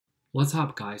What's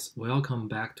up guys, welcome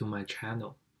back to my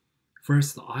channel.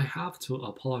 First, I have to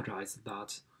apologize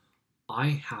that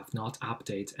I have not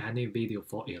updated any video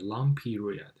for a long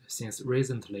period since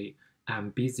recently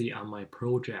I'm busy on my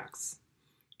projects.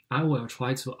 I will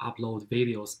try to upload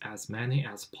videos as many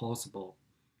as possible.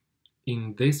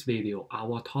 In this video,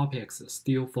 our topics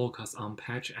still focus on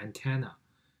patch antenna.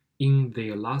 In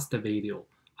the last video,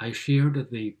 I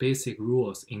shared the basic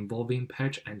rules involving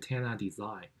patch antenna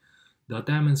design. The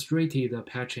demonstrated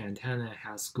patch antenna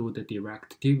has good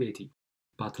directivity,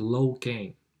 but low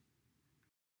gain.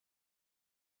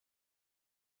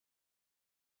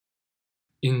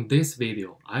 In this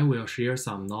video, I will share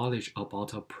some knowledge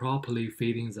about properly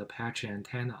feeding the patch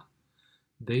antenna.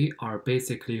 They are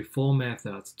basically 4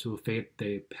 methods to feed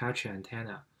the patch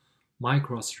antenna: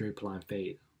 microstrip line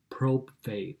feed, probe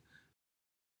feed,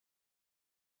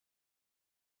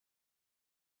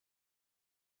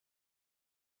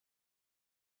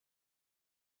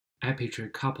 aperture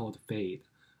coupled feed,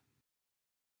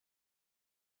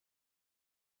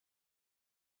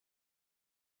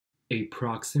 a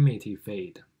proximity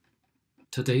feed.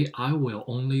 Today I will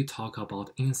only talk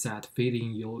about inset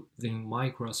feeding using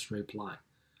microstrip line,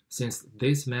 since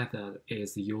this method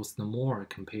is used more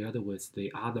compared with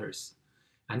the others,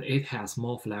 and it has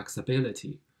more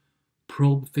flexibility.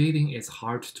 Probe feeding is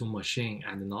hard to machine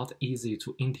and not easy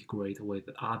to integrate with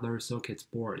other circuit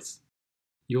boards.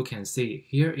 You can see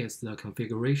here is the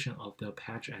configuration of the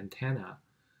patch antenna.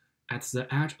 At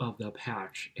the edge of the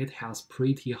patch, it has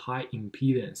pretty high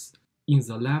impedance in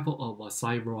the level of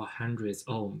several hundreds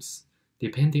ohms,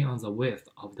 depending on the width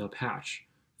of the patch.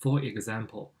 For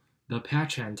example, the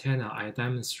patch antenna I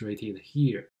demonstrated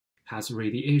here has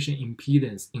radiation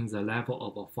impedance in the level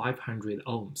of 500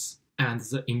 ohms, and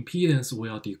the impedance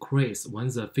will decrease when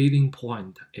the feeding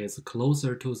point is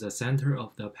closer to the center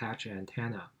of the patch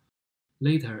antenna.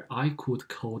 Later, I could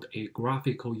code a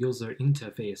graphical user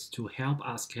interface to help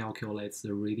us calculate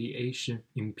the radiation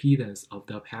impedance of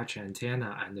the patch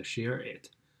antenna and share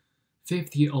it.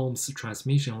 50 ohms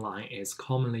transmission line is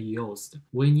commonly used.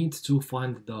 We need to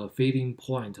find the feeding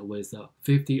point with a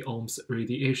 50 ohms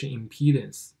radiation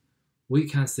impedance. We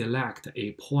can select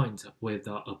a point with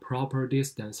a proper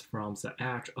distance from the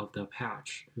edge of the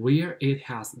patch, where it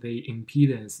has the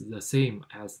impedance the same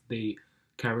as the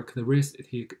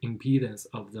characteristic impedance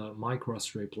of the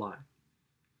microstrip line.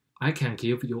 I can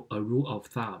give you a rule of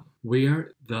thumb,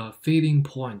 where the feeding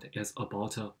point is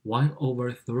about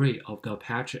 1/3 of the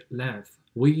patch length.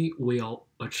 We will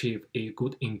achieve a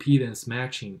good impedance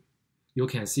matching. You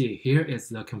can see here is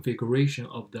the configuration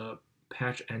of the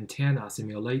patch antenna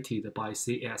simulated by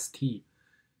CST.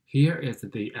 Here is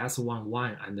the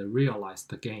S11 and the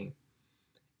realized gain.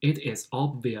 It is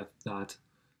obvious that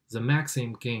the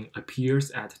maximum gain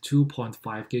appears at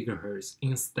 2.5 GHz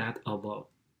instead of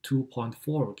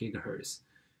 2.4 GHz,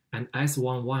 and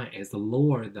S11 is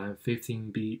lower than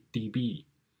 15 dB.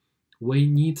 We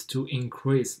need to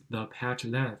increase the patch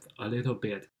length a little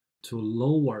bit to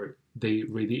lower the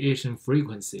radiation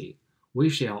frequency. We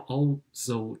shall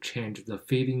also change the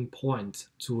feeding point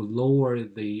to lower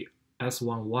the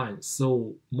S11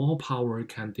 so more power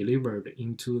can be delivered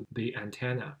into the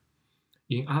antenna.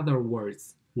 In other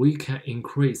words, we can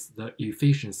increase the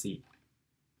efficiency.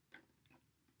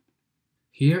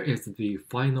 Here is the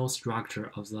final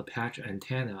structure of the patch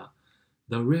antenna.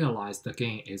 The realized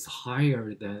gain is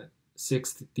higher than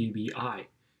 6 dBi,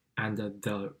 and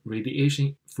the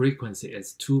radiation frequency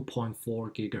is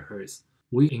 2.4 GHz.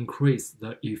 We increase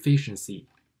the efficiency.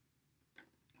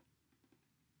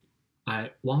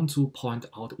 I want to point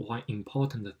out one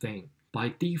important thing.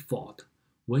 By default,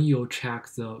 when you check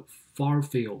the far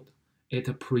field,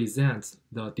 it presents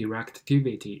the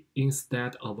directivity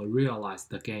instead of a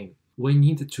realized gain. We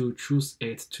need to choose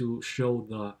it to show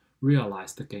the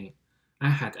realized gain. I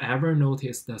had ever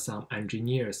noticed that some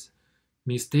engineers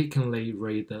mistakenly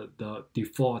read the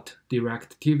default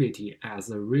directivity as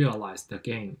a realized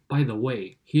gain. By the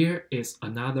way, here is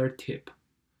another tip.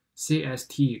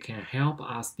 CST can help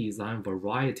us design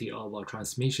variety of a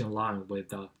transmission line with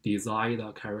the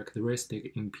desired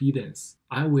characteristic impedance.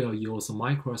 I will use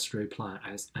microstrip line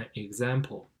as an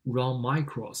example. Run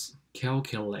macros,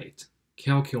 calculate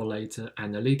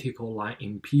analytical line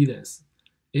impedance.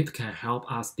 It can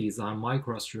help us design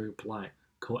microstrip line,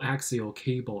 coaxial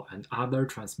cable, and other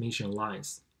transmission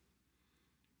lines.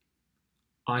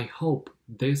 I hope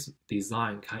this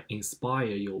design can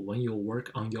inspire you when you work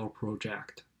on your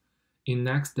project. In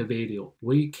next video,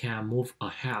 we can move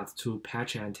ahead to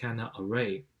patch antenna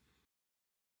array.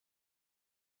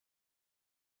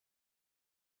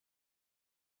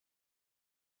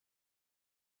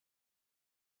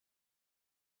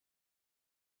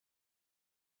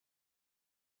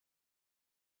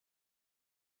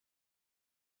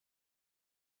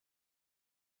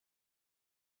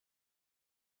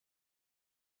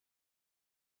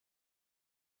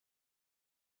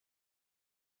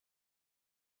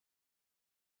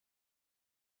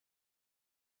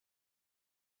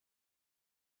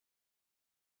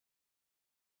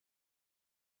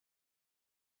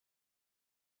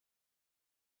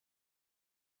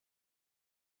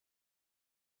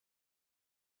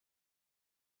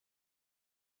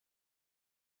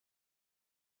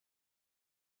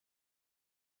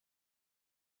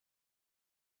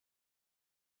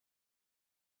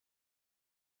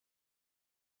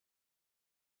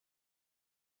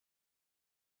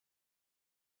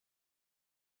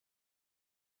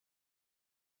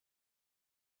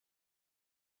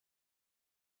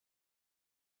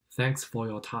 Thanks for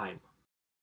your time.